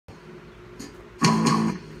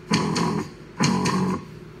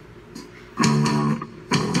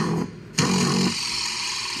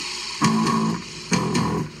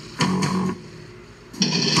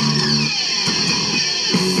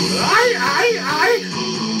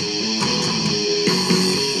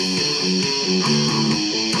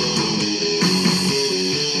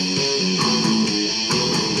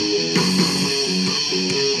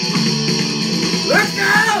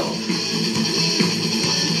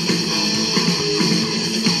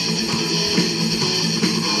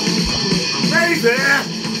crazy.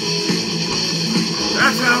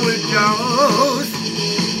 That's how it goes.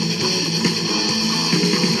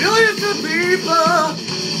 Millions of people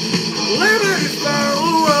living exposed.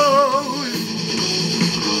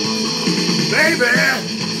 Baby,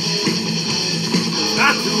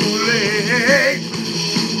 not too late.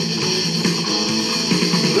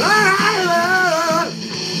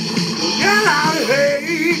 Get out of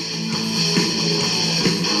hate.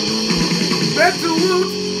 Mental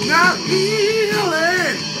wounds not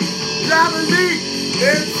healing, driving me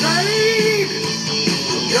insane.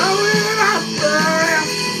 Going off the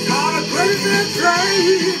rails on a crazy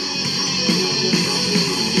train.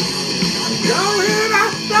 Going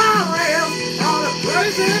off the rails on a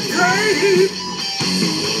crazy train.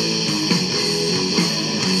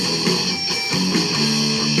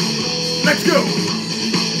 Let's go.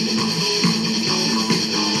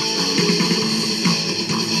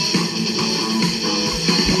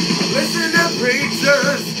 Listen to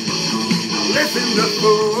preachers, listen to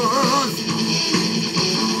fools.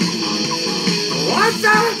 Watch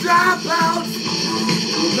out dropouts,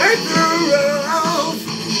 make the rules.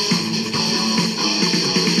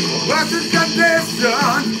 Versus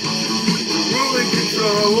condition, ruling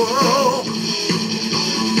control.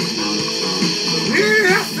 He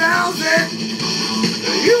sells it,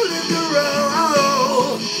 you live the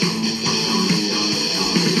role.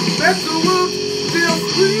 Mental wounds still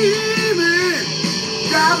screaming,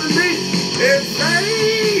 driving me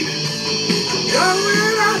insane.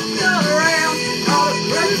 Going off the rails on a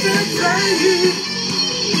crazy train.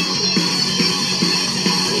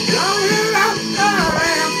 Going off the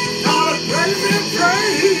rails on a crazy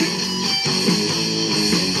train.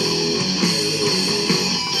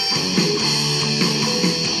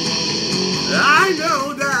 I know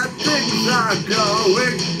that things are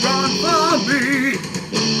going wrong for me.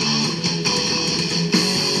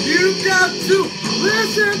 You got to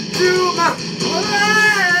listen to my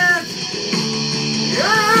words.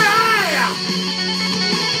 Yeah.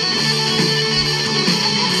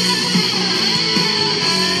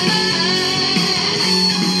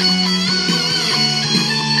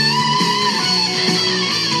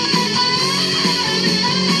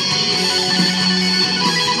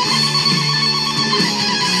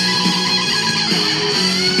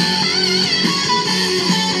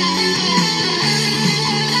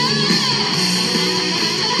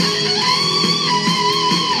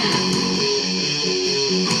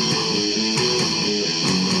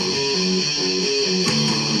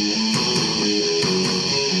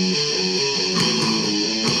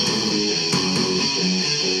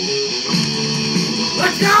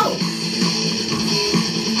 Let's go!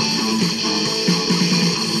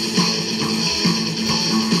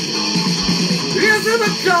 Here's in the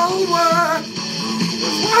cold world,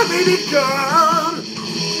 that's why we become.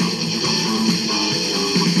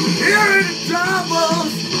 Here in the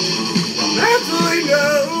troubles, mentally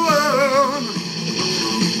numb.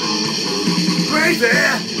 Crazy,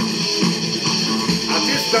 I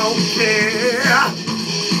just don't care.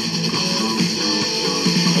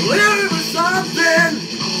 Living for something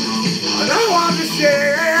I don't want to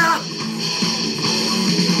share.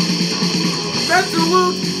 Mental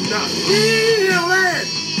wounds not healing,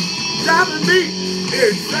 driving me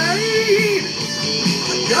insane.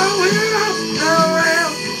 Going off the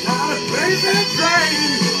rails on a crazy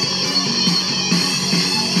train.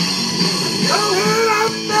 Going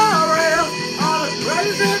off the rails on a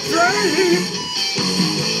crazy train.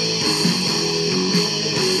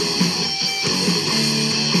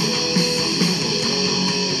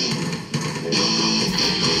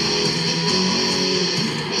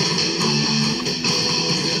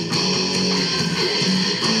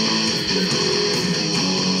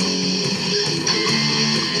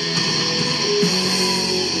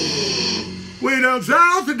 Way down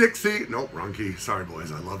south of Dixie. Nope, wrong key. Sorry,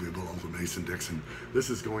 boys. I love you, but also Mason Dixon.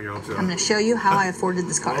 This is going out to... I'm going to show you how I afforded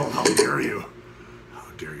this car. Oh, how dare you.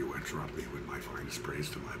 How dare you interrupt me with my finest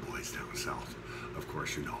praise to my boys down south. Of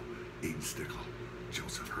course, you know, Aiden Stickle,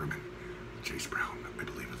 Joseph Herman, Chase Brown, I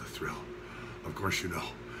believe of the Thrill. Of course, you know,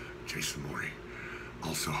 Jason Morey.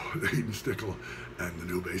 Also, Aiden Stickle and the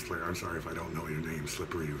new bass player. I'm sorry if I don't know your name.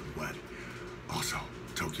 Slippery and wet. Also,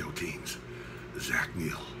 Tokyo Teens, Zach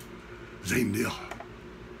Neal. Zane Neal.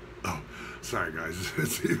 Oh, sorry guys,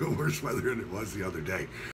 it's even worse weather than it was the other day.